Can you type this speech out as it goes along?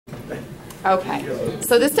Okay,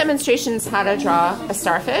 so this demonstration is how to draw a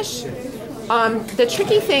starfish. The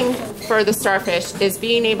tricky thing for the starfish is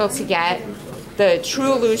being able to get the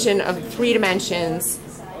true illusion of 3 dimensions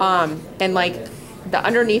and like the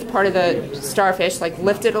underneath part of the starfish, like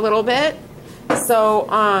lift it a little bit. So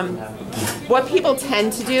what people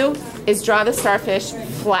tend to do is draw the starfish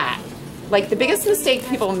flat. Like the biggest mistake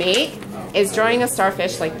people make is drawing a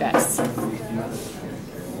starfish like this.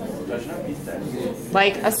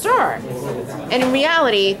 Like a star. And in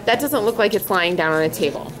reality, that doesn't look like it's lying down on a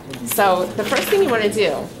table. So the first thing you want to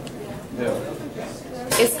do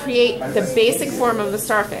is create the basic form of the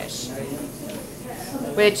starfish,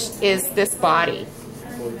 which is this body.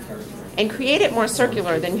 And create it more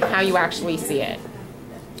circular than how you actually see it.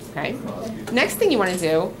 Okay? Next thing you want to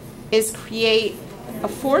do is create a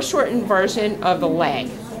foreshortened version of the leg.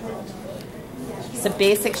 It's a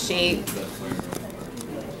basic shape.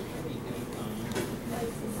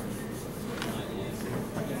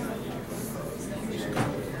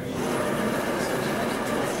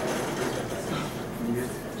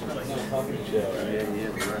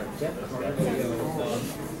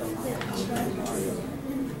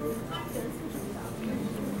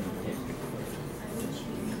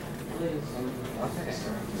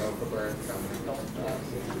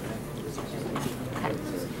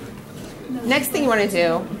 Next thing you want to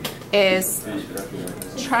do is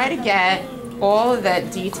try to get all of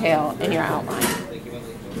that detail in your outline.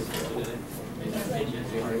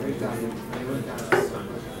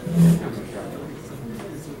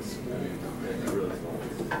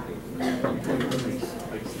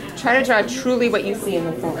 Try to draw truly what you see in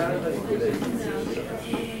the form.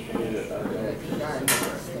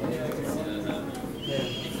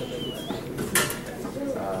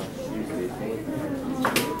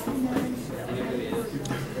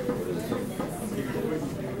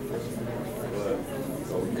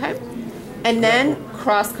 Okay, and then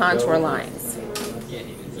cross contour lines.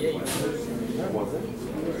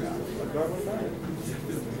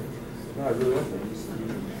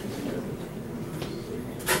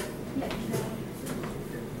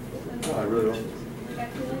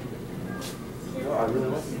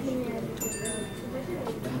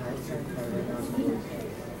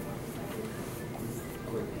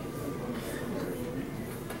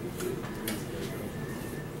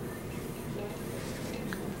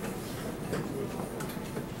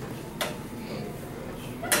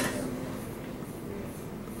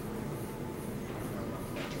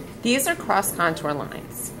 These are cross contour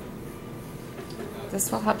lines.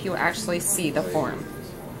 This will help you actually see the form.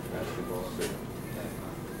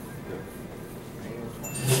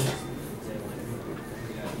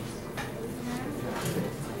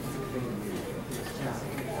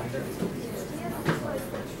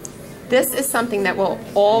 This is something that will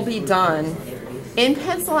all be done in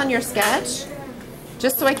pencil on your sketch,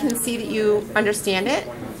 just so I can see that you understand it.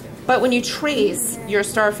 But when you trace your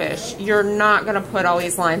starfish, you're not going to put all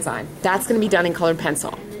these lines on. That's going to be done in colored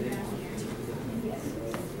pencil.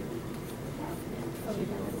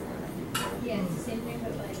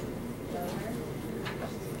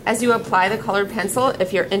 As you apply the colored pencil,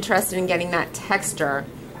 if you're interested in getting that texture,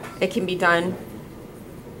 it can be done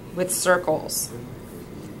with circles.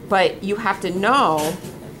 But you have to know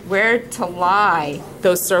where to lie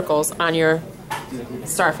those circles on your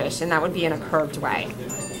starfish, and that would be in a curved way.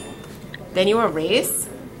 Then you erase.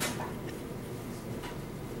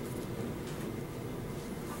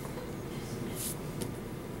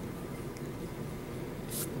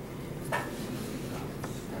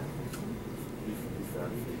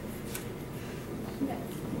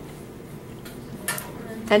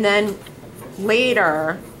 And then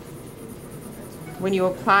later, when you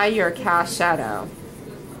apply your cast shadow,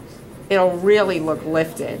 it'll really look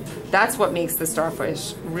lifted. That's what makes the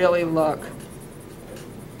starfish really look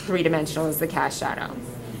three-dimensional, is the cast shadow.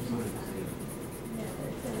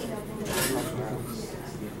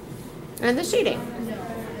 And the shading.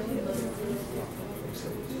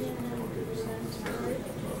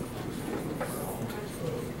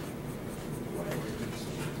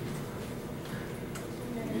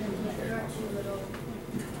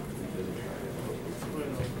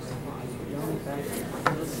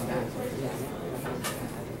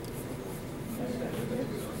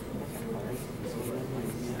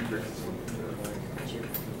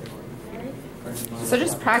 So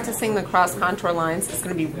just practicing the cross contour lines is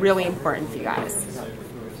going to be really important for you guys.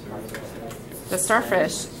 The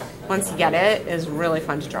starfish, once you get it, is really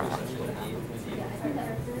fun to draw.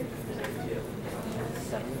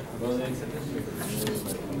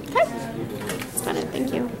 Okay, that's about it.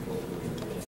 Thank you.